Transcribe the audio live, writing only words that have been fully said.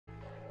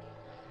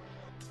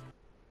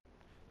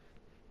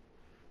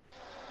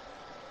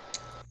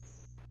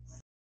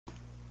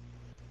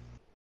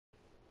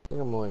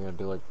think I'm only gonna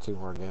do like 2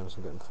 more games.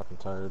 I'm getting fucking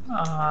tired.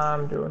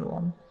 I'm doing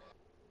one.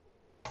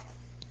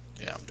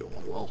 Yeah, I'm doing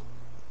one well.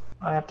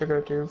 I have to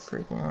go do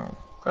freaking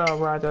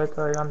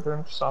I'm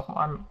doing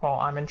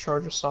sophomore. I'm in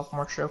charge of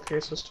sophomore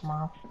showcases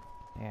tomorrow.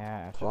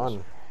 Yeah,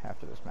 Fun.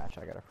 After this match,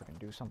 I gotta freaking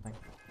do something.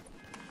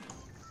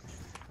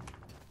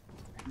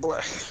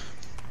 Blech.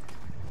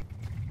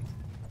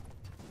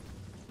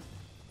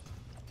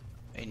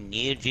 I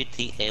need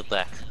GTA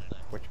back.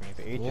 Which means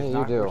H Yeah, is you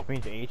not. do. Which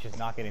means H is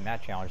not getting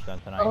that challenge done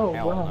tonight. Oh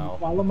Hell wow!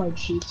 no. All of my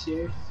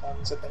GTA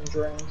funds have been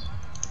drained.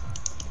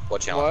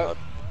 What challenge mode?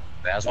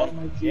 Baz All one?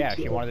 my GTA Yeah,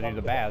 she wanted to do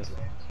the funds Baz. have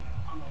been drained.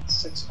 I'm at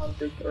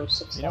 600 or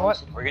 6,000. You know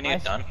what? We're gonna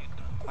get done.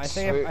 I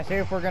say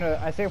if we're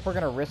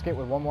gonna risk it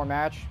with one more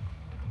match,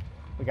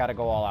 we gotta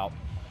go all out.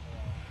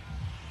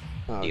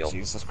 Oh, Deal.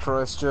 Jesus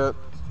Christ, Jet.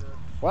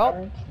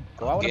 Well,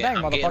 go out with a bang,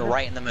 I'm getting motherfucker.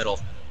 right in the middle.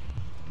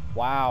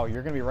 Wow,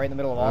 you're gonna be right in the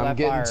middle of all I'm that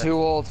fire. getting too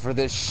old for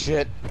this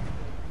shit.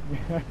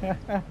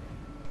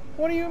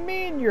 What do you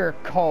mean you're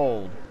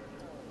cold?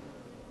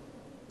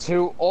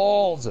 Too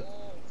old.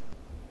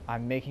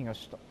 I'm making a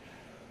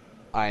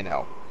I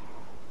know.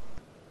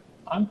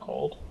 I'm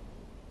cold.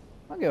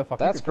 I don't give a fuck.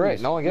 That's great.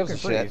 Freeze. No one gives a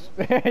shit.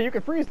 You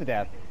can freeze to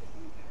death.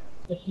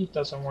 The heat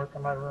doesn't work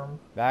in my room.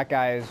 That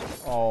guy's.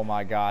 Oh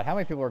my god. How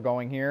many people are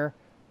going here?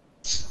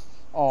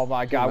 Oh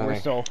my god, we're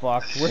so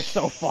fucked. We're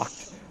so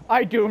fucked.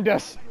 I doomed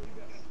us.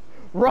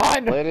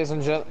 Run! Ladies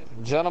and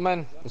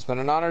gentlemen, it's been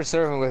an honor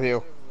serving with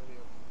you.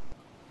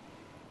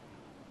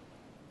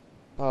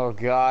 Oh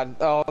god.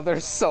 Oh,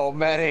 there's so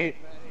many.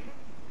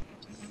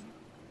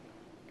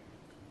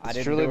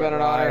 It's truly been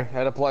an honor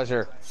and a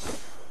pleasure.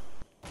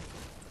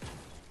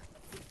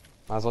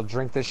 Might as well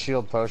drink this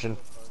shield potion.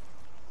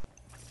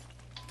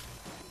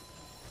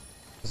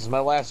 This is my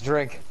last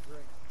drink.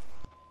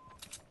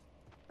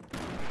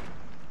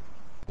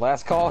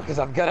 Last call, because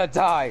I'm gonna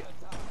die.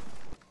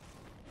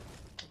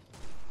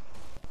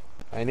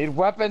 I need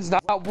weapons,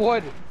 not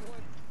wood.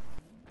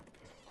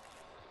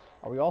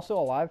 Are we all still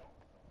alive?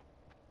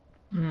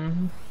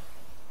 Mm-hmm.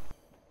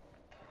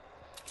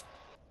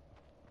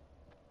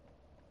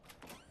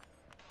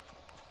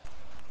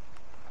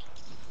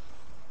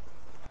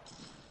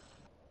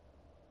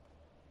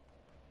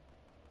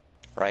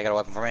 Right, you got a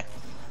weapon for me?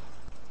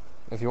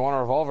 If you want a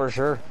revolver,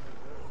 sure.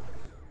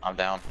 I'm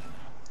down.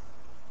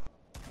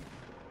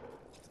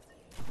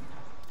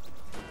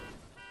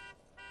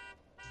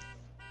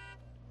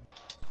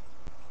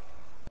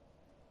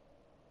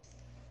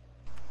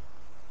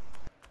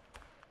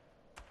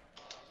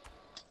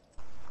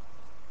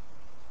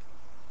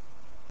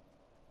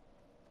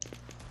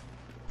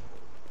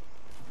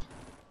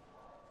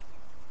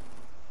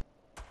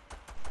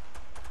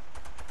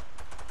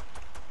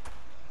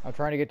 I'm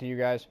trying to get to you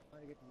guys.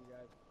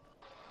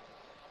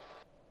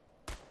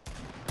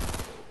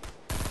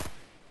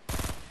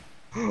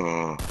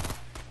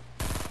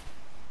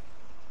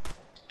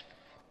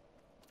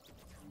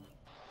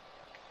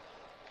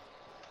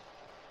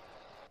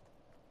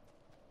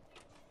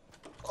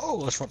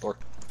 Oh, that's front door.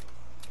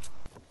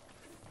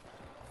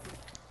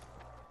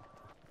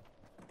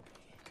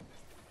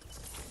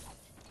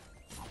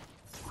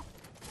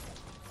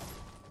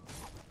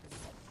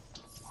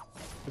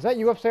 Is that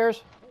you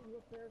upstairs?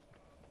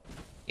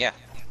 Yeah.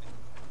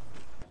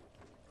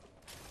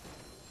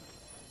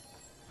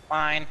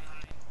 Mine.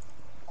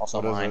 Also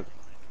What is mine. it?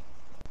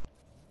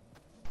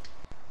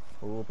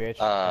 Ooh,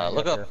 bitch.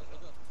 Look up.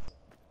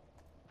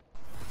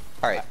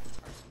 Alright.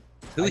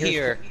 Who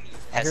here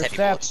has hear heavy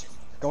steps. bullets?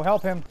 Go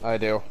help him. I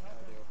do.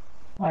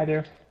 I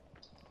do.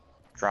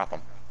 Drop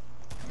them.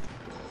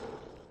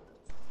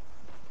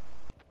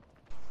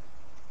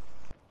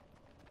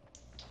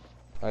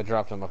 I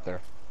dropped him up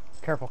there.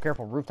 Careful,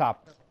 careful.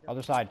 Rooftop.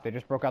 Other side. They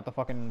just broke out the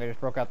fucking. They just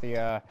broke out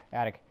the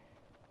attic.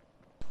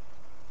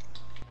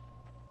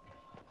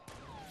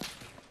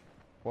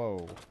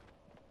 Whoa.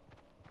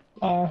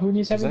 Who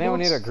needs heavy Does anyone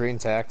bullets? need a green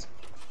tact?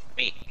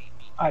 Me.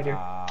 I do.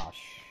 Ah,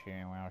 shit.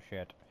 Well,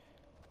 shit.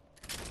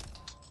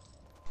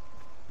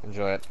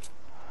 Enjoy it.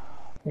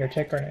 Here,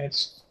 take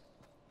grenades.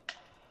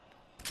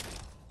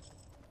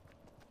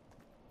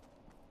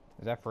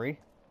 Is that free?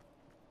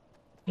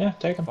 Yeah,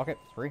 take them. Fuck it.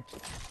 It's free.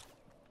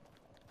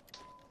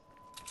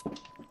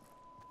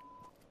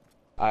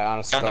 I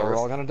honestly On the thought we're roof.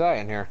 all gonna die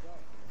in here.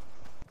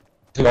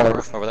 Two on the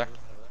roof over there.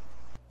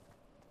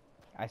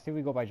 I say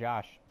we go by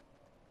Josh.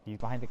 He's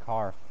behind the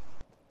car.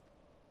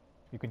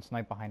 You can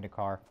snipe behind a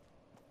car.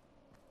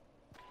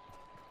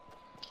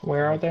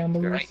 Where are they on the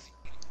You're roof? right.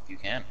 You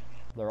can.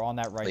 They're on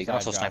that right you can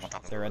side, also snipe Josh. on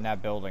top of They're the in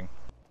that building.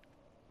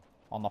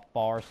 On the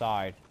far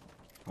side.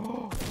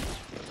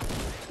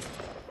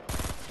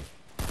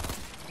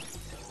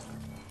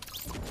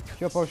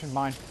 Shield potion,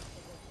 mine.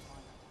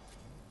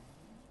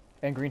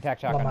 And green tack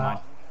shotgun, Lamau. mine.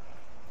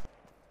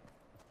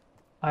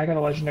 I got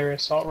a legendary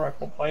assault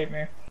rifle. Bite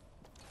me.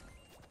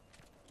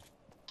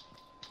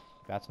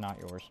 That's not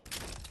yours.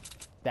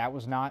 That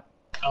was not.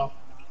 Oh.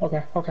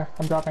 Okay, okay.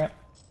 I'm dropping it.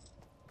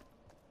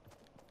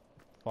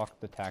 Fuck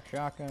the tack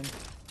shotgun.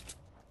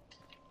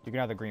 You can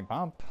have the green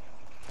pump.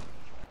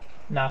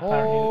 Nah, I don't need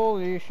it.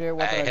 Holy shit,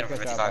 what I did I hit him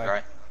just for get 55, shot by?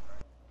 right?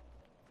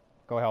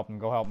 Go help him.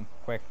 Go help him.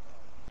 Quick.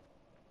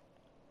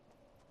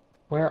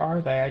 Where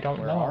are they? I don't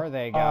Where know. are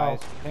they, guys?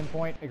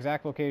 Pinpoint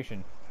exact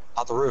location.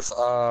 Out the roof.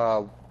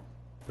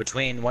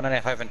 Between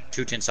 195 and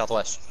 210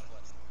 southwest.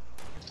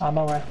 On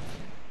my way.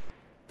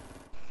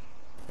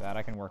 That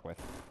I can work with.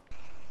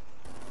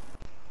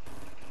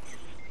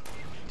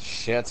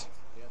 Shit.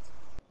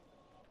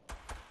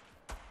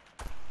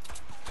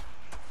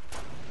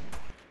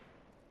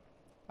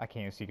 I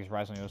can't even see because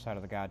Rise on the other side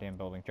of the goddamn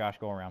building. Josh,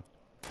 go around.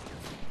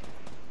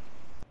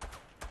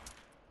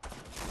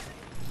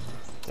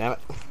 Damn it.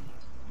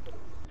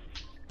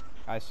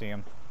 I see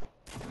him.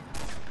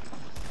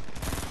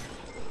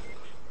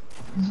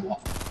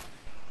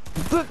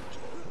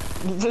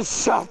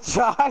 Just shot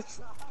Josh.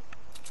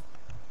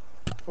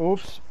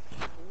 Oops.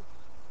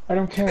 I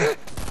don't care.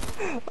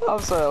 I'm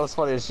sorry, that was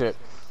funny as shit.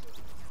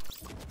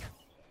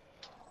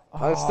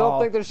 I still Oh,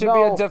 think there should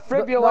no, be a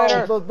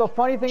defibrillator. The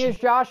funny thing is,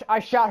 Josh, I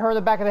shot her in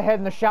the back of the head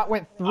and the shot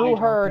went through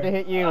her to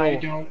hit you. I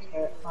don't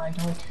care. I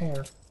don't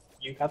care.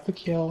 You got the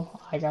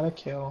kill. I got a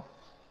kill.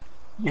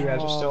 You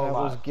guys are still That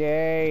was alive.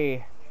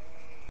 gay.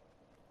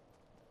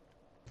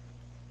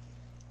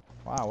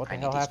 Wow, what the I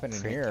hell need these happened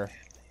in prick. here?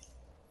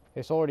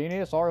 Hey, Solar, do you need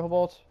a solar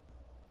bullets?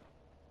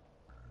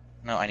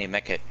 No, I need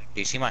mech kit.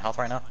 Do you see my health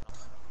right now?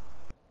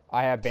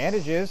 I have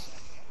bandages.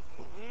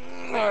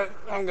 Alright,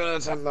 I'm gonna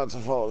attempt not to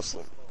fall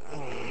asleep.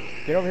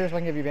 Get over here so I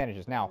can give you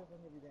bandages. Now.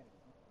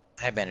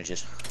 I have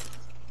bandages.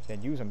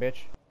 Then use them, bitch.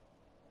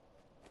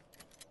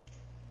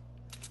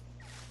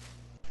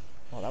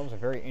 Well, that was a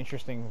very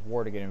interesting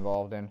war to get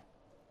involved in.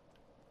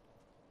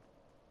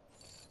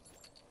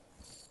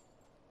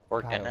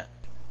 Work in it.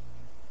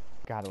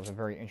 God, it was a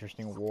very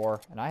interesting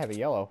war. And I have a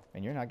yellow,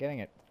 and you're not getting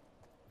it.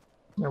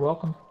 You're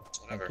welcome.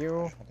 Thank Whatever.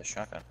 you. With the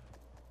shotgun.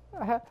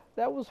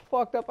 That was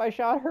fucked up. I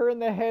shot her in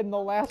the head, and the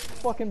last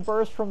fucking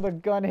burst from the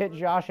gun hit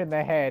Josh in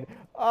the head.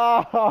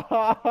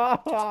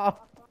 Ah!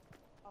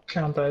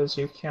 Count that as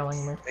you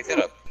killing me. Pick it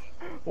up.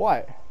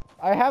 What?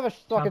 I have a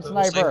fucking Count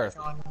that as sniper.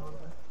 killing me.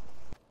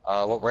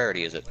 What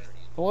rarity is it?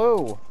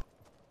 Blue.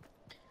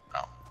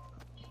 Oh.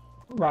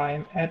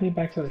 Ryan, add me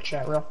back to the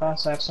chat real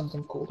fast. I have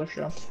something cool to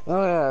show.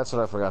 Oh yeah, that's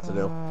what I forgot to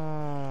do.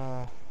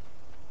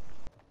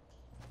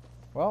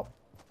 Well,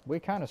 we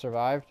kind of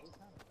survived.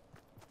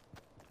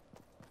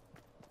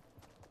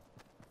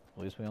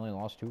 At least we only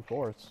lost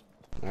 2/4.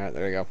 Alright,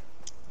 there you go.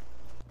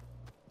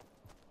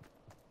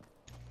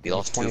 You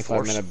lost 2 25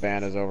 force. minute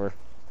ban is over.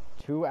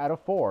 2 out of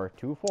 4.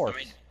 2/4.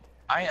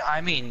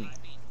 I mean,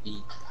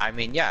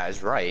 yeah,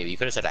 it's right. You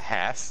could have said a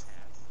half.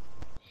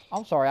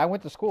 I'm sorry, I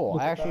went to school.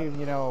 Look I at actually,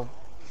 you know,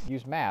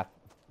 used math.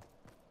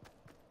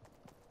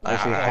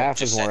 Actually, I half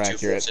just is more said 2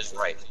 accurate. force is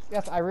right.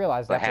 Yes, I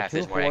realize But that. half But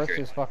is more 2/4 accurate.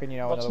 is fucking, you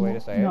know, What's another way more-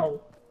 to say it. No.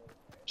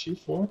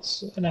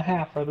 2/4 and a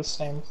half are the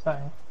same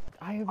thing.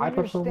 I prefer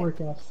understand.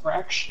 working with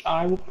fraction.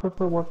 I would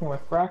prefer working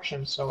with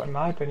fractions. So in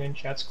my opinion,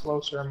 Jet's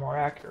closer and more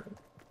accurate.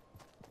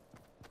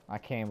 I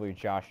can't believe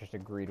Josh just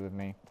agreed with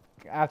me.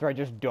 After I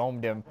just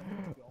domed him.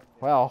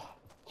 Well,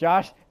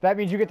 Josh, that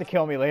means you get to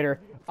kill me later.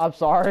 I'm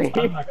sorry.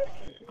 I'm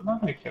not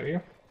gonna kill you.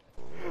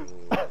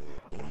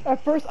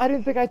 At first, I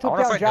didn't think I I took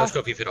wonder down if I Josh.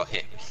 no-scope you if it'll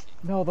hit.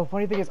 No, the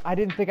funny thing is, I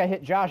didn't think I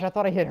hit Josh. I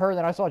thought I hit her,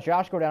 then I saw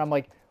Josh go down. I'm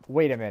like,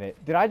 wait a minute.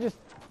 Did I just...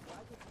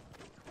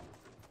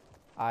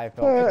 I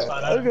felt Alright, so-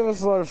 I'll give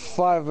us another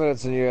 5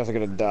 minutes and you guys are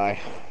gonna die.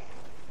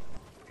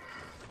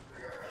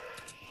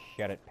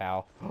 Shut it,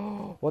 pal.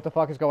 What the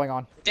fuck is going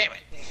on? Damn it.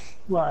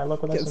 Right,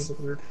 look what I Yes. sent to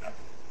the group.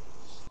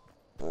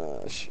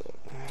 Shit.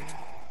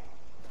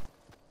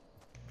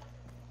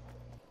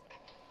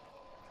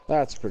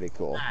 That's pretty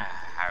cool.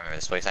 I remember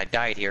this place. I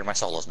died here. My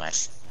solo's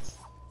nice.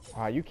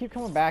 You keep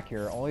coming back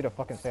here only to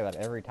fucking say that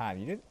every time.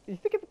 You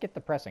think it gets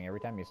depressing every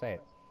time you say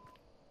it.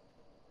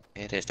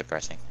 It is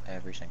depressing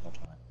every single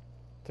time.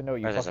 To know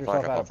you Or fuck there's a yourself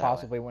pleasure out both of that way.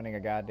 possibly winning a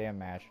goddamn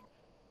match.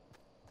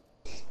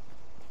 Hey,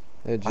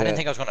 I Jet, didn't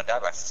think I was gonna die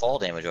by fall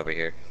damage over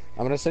here.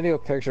 I'm gonna send you a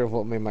picture of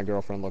what me and my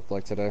girlfriend looked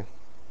like today.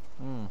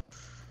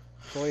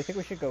 So you think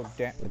we should go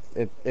down?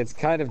 It's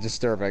kind of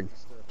disturbing.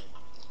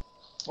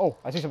 Oh,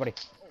 I see somebody.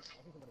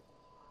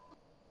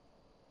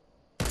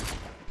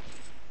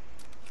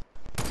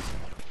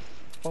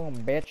 Boom,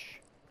 bitch.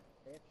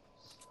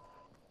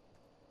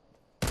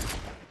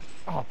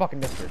 Oh, I fucking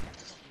missed her.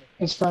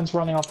 His friend's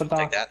running off the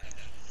Take dock. that.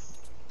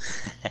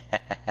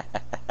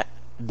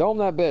 Dome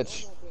that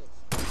bitch.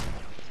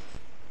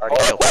 Already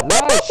killed.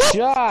 Nice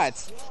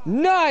shot!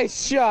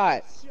 Nice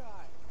shot!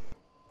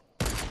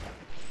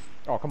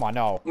 Oh, come on,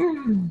 no.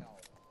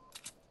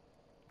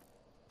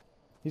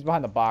 He's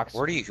behind the box.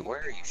 Where are you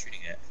shooting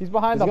at? He's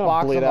behind He's the gonna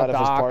box bleed on out the if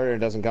his dock. partner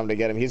doesn't come to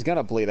get him. He's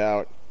gonna bleed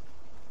out.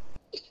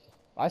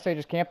 I say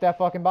just camp that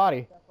fucking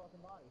body.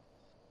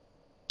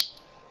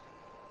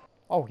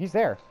 Oh, he's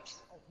there.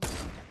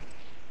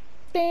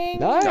 Ding!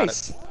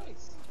 Nice!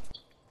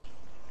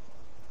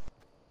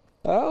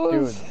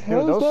 Dude,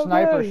 those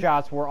sniper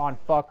shots were on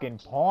fucking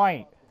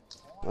point.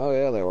 Oh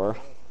yeah, they were.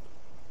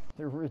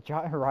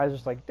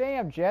 Horizon's like,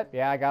 damn, Jet.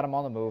 Yeah, I got him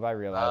on the move. I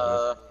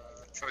realized it.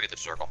 Should we get the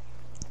circle?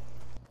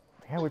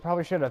 Yeah, we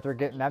probably should have. If they're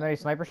getting that many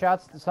sniper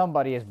shots,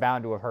 somebody is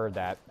bound to have heard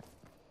that.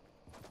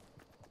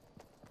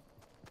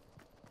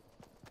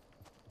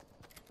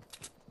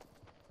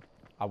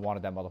 I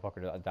wanted that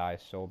motherfucker to die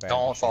so bad.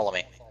 Don't follow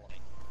me.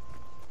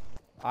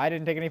 I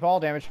didn't take any fall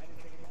damage.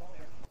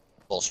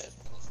 Bullshit.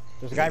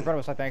 There's a guy in front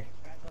of us, I think.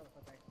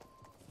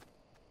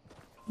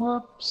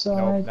 Whoops,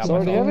 Nope, that So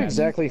one's do you have all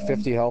exactly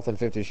 50 health and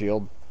 50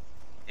 shield?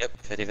 Yep,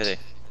 50-50.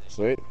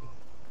 Sweet.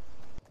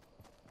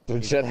 So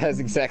Jet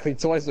has exactly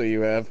twice what you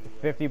have.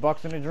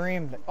 $50 in a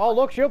dream. Oh,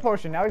 look, shield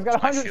potion. Now he's got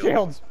 100 shield.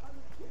 shields.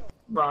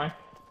 Bye.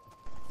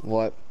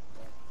 What?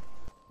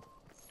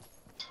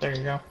 There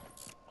you go.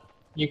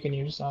 You can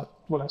use that,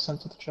 what I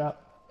sent to the chat.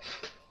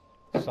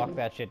 Suck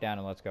that shit down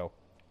and let's go.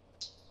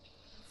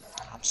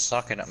 I'm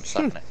sucking it. I'm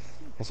sucking it.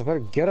 Guess I better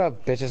get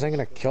up. Bitches ain't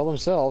gonna kill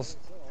themselves.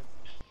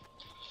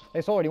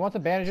 Hey, Solar, do you want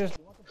some bandages?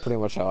 Pretty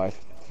much how I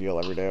feel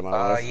every day of my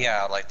life.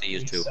 Yeah, I'd like to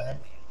use two.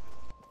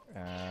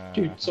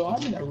 Dude, so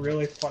I'm in a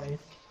really funny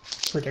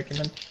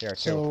predicament. Here,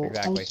 So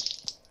exactly. I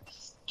was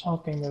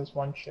talking to this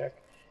one chick,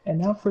 and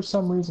now for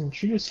some reason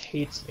she just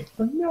hates me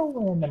for no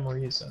random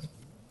reason.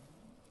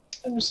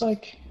 I'm just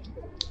like,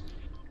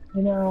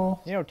 you know,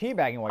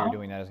 Teabagging while you're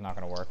doing that is not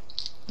going to work.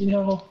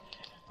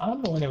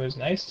 I'm the one who was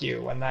nice to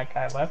you when that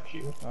guy left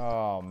you.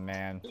 Oh,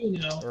 man. You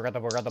know, We're got to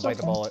bite the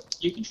okay. bullet.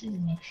 You can treat me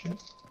like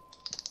shit.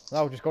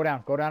 No, just go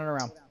down. Go down and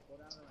around.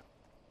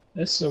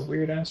 This is a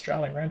weird ass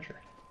Jolly Rancher.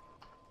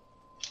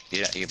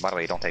 Yeah, by the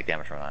way, you don't take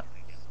damage from that.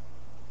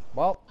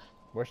 Well,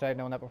 wish I had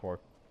known that before.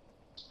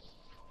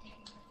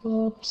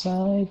 Oops,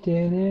 I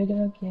did it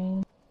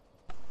again.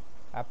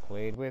 I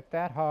played with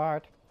that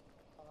heart.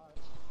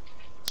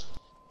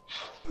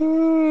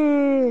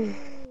 This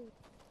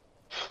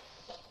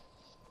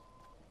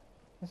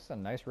is a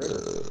nice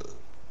river.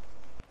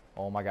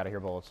 Oh my god, I hear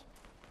bullets.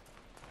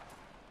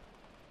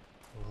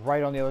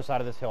 Right on the other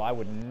side of this hill. I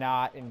would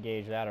not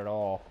engage that at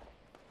all.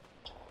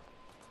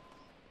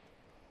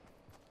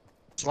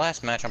 This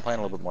last match, I'm playing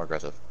a little bit more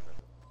aggressive.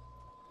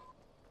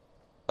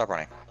 Stop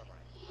running.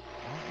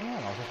 Oh,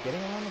 man, I was just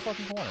getting around the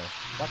fucking corner.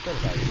 Stop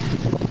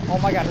criticizing. Oh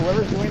my god,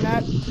 whoever's doing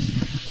that.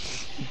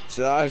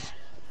 Josh.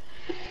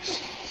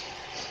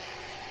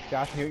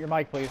 Josh, mute your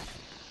mic, please.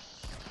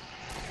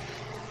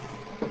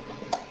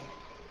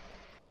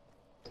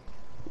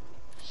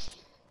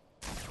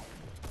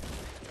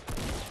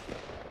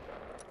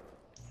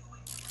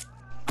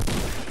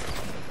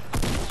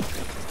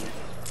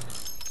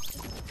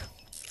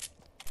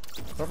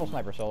 Purple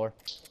sniper, Solar.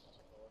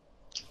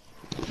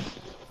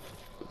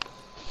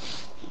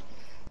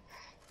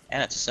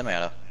 And it's a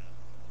semi-auto.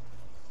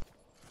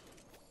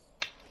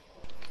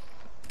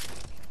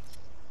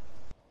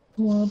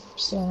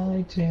 Whoops,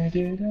 I did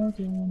it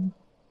again.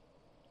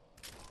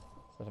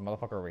 There's a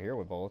motherfucker over here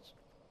with bullets.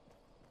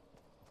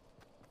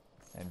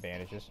 And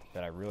bandages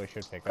that I really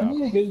should pick I up.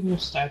 need to get a new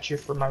statue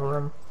for my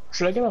room.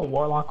 Should I get a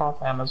Warlock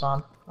off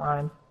Amazon,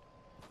 Ryan?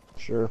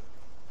 Sure.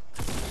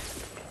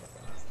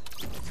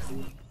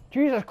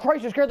 Jesus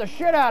Christ, you scared the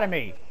shit out of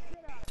me!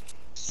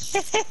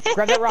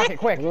 Grab that rocket,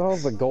 quick! What the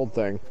hell's the gold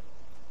thing?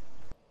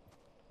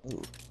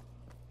 Ooh.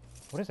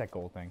 What is that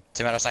gold thing?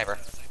 Semi-auto sniper.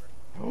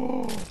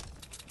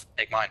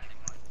 Take mine.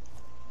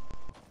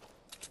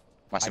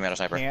 My semi-auto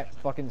sniper. Can't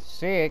fucking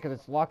see it because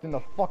it's locked in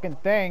the fucking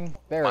thing.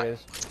 There it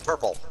is.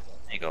 Purple.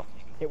 There you go.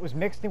 It was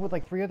mixed in with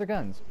like 3 other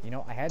guns.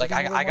 I had to Like, be a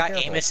little I more got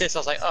careful. aim assist, I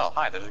was like, oh,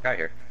 hi, there's a guy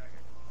here.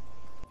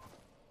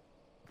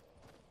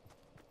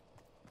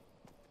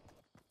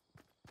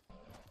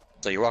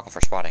 So you're welcome for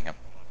spotting him.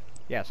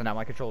 Yeah, so now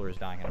my controller is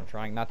dying and I'm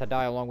trying not to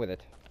die along with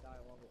it.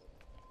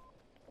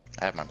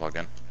 I have mine plugged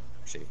in.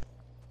 Let's see.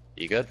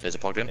 You good? Is it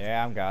plugged in?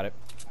 Yeah, I've got it.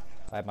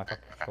 I have my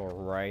fucking controller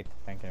right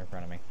thinking in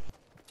front of me.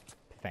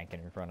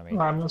 Thinking in front of me.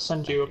 I'm gonna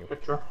send you a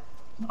picture.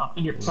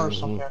 In your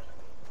personal care.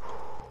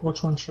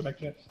 Which one should I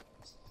get?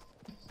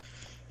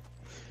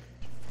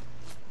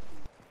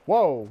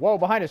 Whoa, whoa,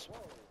 behind us!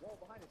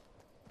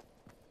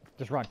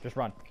 Just run, just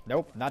run.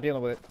 Nope, not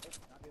dealing with it.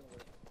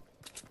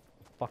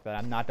 Fuck that,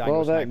 I'm not dying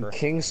Well, to a that sniper.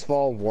 King's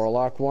Fall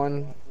Warlock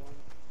one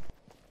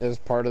is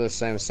part of the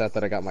same set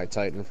that I got my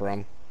Titan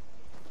from.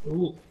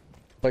 Ooh.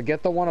 But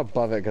get the one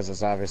above it because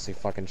it's obviously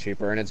fucking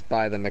cheaper, and it's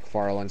by the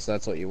McFarlane, so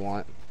that's what you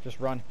want. Just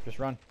run, just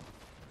run.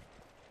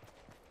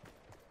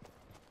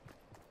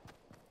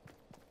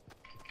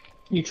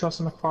 You trust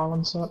the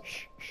McFarlane set?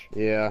 Shh, shh.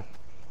 Yeah.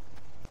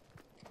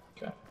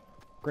 Okay.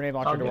 Grenade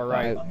launcher to our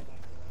right.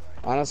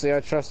 Honestly, I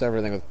trust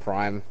everything with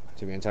Prime,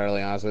 to be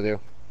entirely honest with you.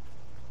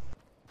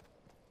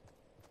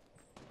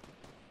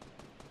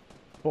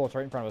 Bullets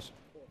right in front of us.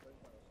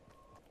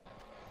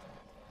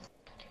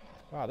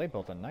 Wow, they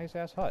built a nice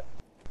ass hut.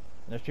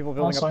 And there's people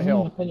building Also, up I the need an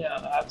hill. opinion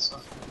on that, so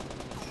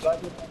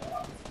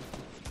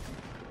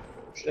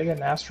should I get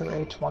an Astra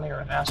A20 or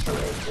an Astra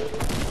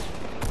A40?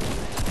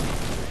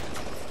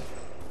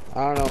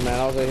 I don't know, man.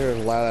 All I hear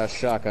is loud ass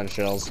shotgun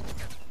shells.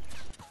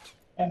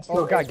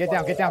 Oh god, get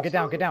down, get down, get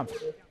down, get down.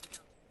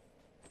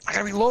 I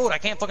gotta reload, I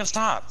can't fucking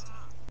stop.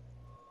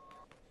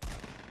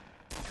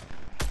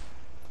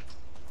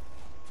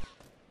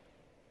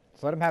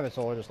 Just let him have it,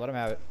 Solar, just let him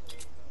have it.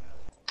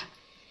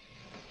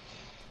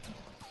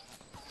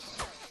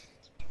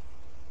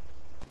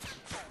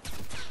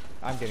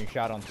 I'm getting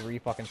shot on 3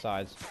 fucking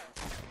sides.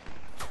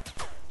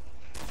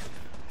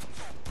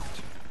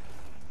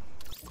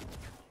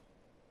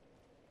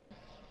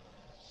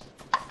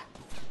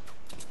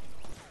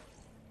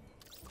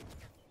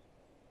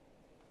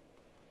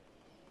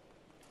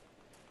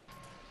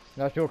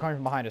 There's people coming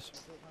from behind us.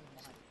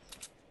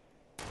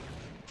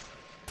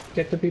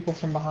 Get the people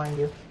from behind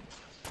you.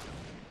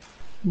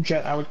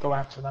 Jet, I would go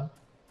after them.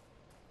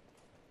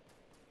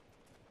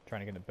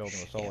 Trying to get in the building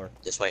with solar.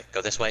 Yeah. This way.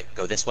 Go this way.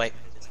 Go this way.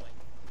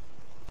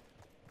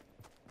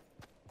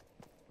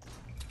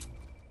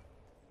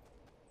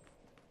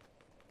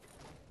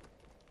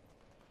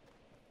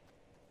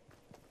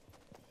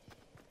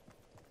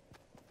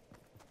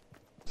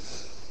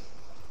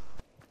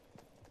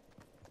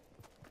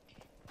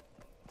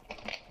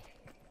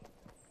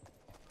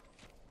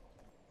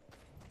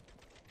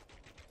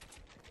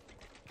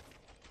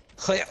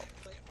 Clear.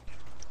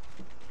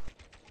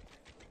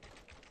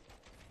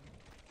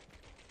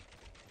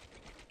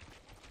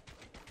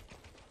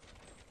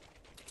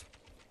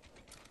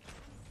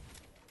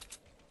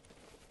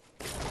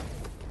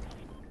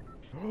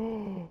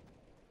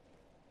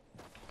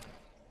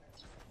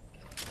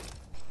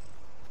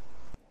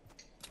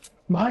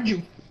 Behind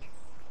you!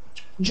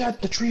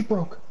 Jet, the tree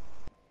broke.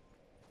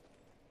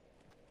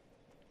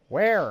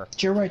 Where?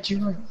 To your right, to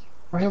your right.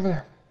 Right over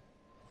there.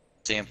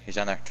 See him. He's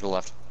down there to the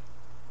left.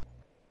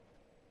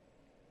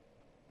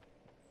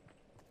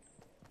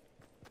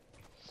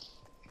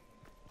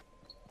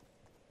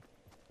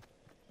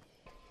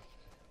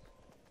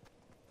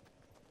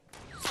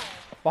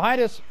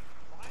 Behind us!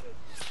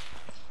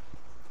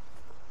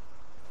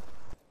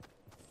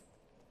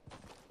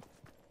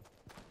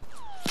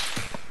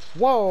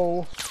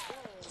 Whoa!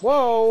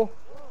 Whoa!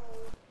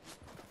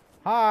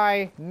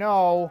 Hi!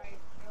 No!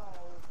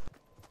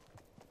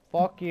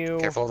 Fuck you.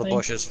 Careful of the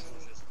bushes.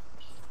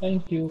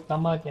 Thank you.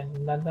 Come again,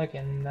 and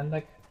again, and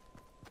again.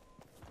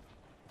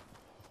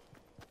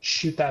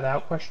 Shoot that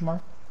out, question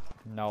mark?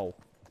 No.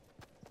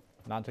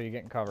 Not until you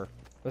get in cover.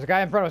 There's a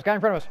guy in front of us, guy in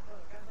front of us!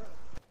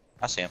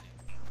 I see him.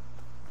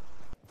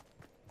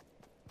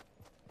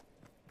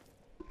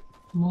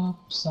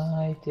 Whoops,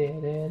 I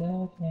did it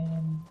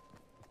again.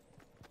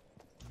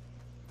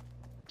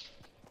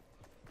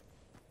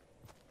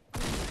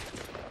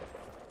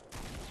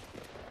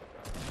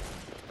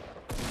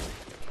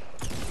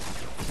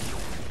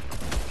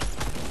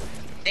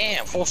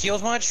 Damn, full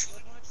shields much?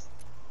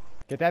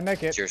 Get that med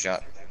kit. It's your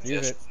shot.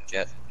 Use it.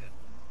 Jet.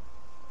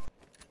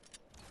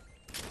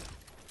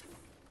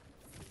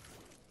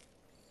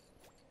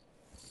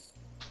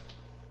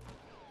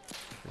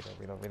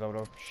 Reload, reload,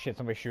 reload. Shit,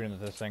 somebody's shooting at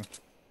this thing.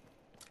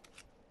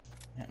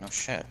 Yeah, no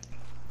shit.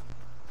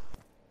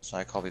 So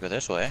I call we go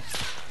this way.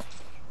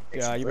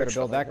 Yeah, you better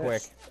build that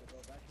quick.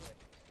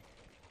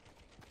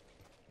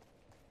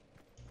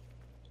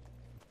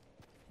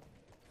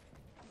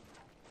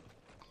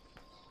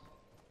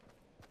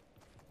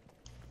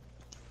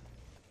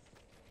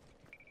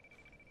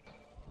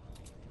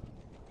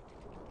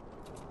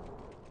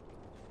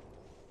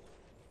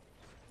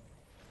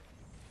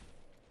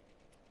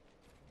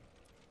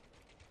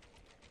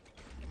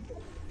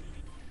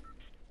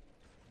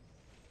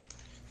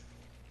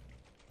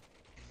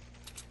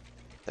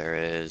 There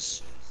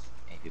is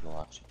 8 people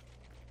left.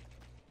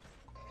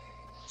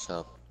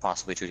 So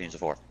possibly 2 teams of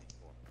 4.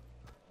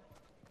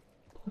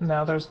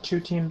 Now there's 2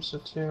 teams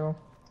of 2,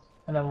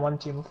 and then 1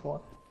 team of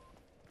 4.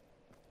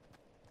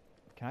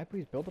 Can I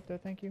please build up there,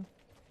 thank you?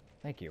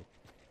 Thank you.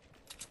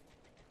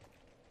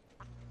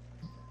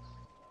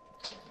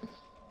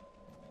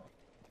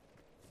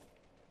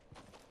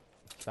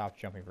 Stop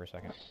jumping for a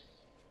second.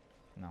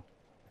 No,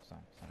 it's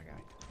not a guy.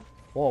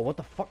 Whoa, what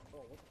the fuck?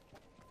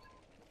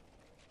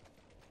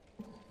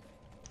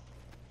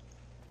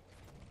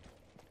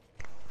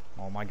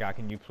 Oh my god,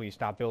 can you please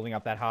stop building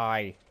up that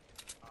high?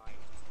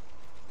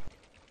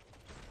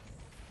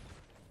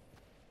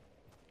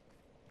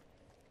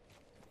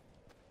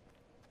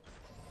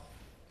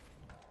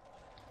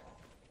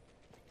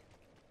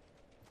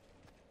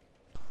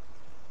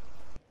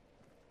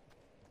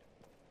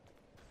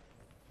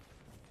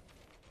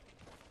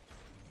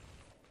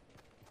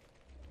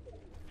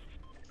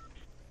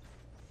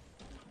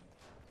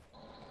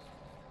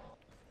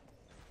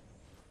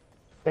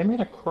 They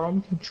made a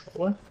chrome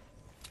controller?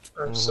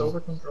 Or a silver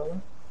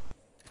controller?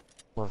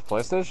 With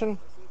PlayStation?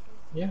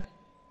 Yeah.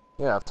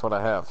 Yeah, that's what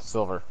I have.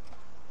 Silver.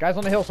 Guys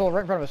on the hill, solar,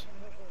 right in front of us.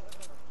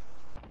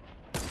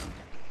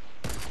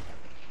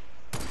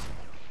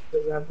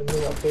 Does it have the new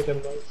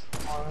updated lights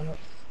on it?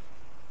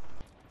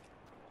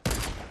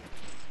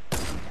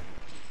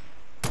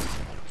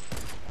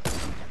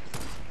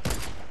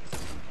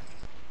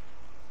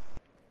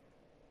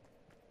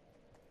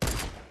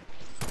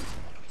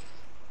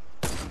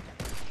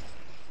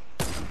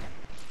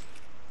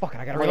 Fuck it,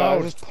 I gotta Oh my God, I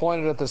reload. just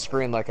pointed at the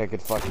screen like I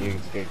could fuck you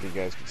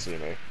guys could see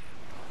me.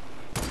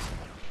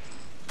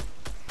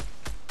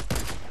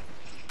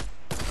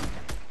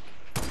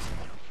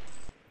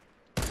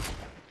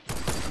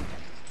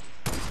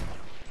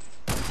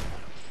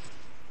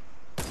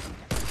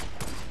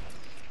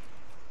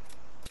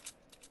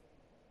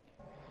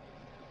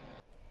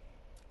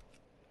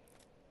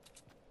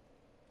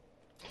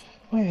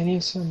 Wait, I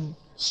need some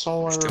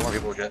solar. There's 2 more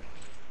people, Jet.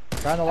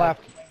 Guy on the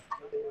left.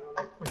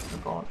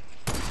 Whatchamacallit.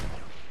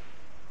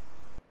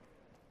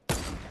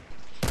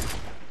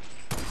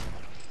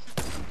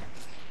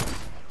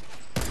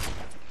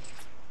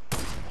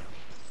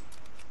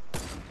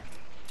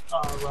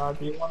 Rod,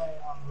 do you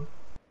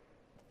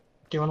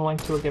want a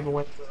link to a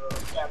giveaway for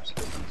apps to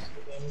the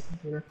gaming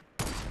computer?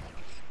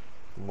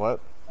 What?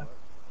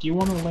 Do you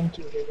want a link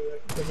to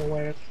a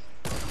giveaway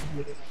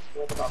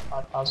worth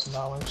about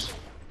 $5,000?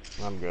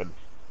 I'm good.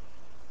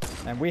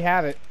 And we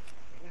have it.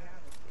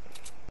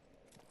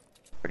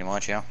 Pretty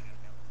much, yeah.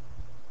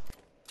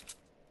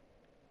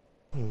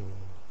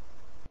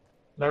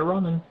 They're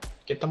running.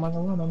 Get them on the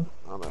running.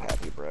 I'm a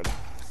happy bread.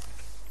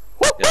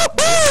 Yeah.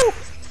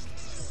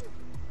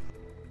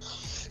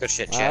 Good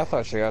shit, I chat.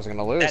 thought you guys were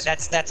gonna lose.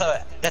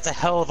 That's a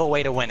hell of a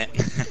way to win it.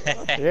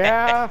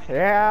 Yeah,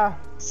 yeah.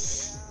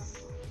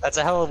 That's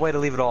a hell of a way to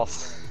leave it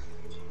off.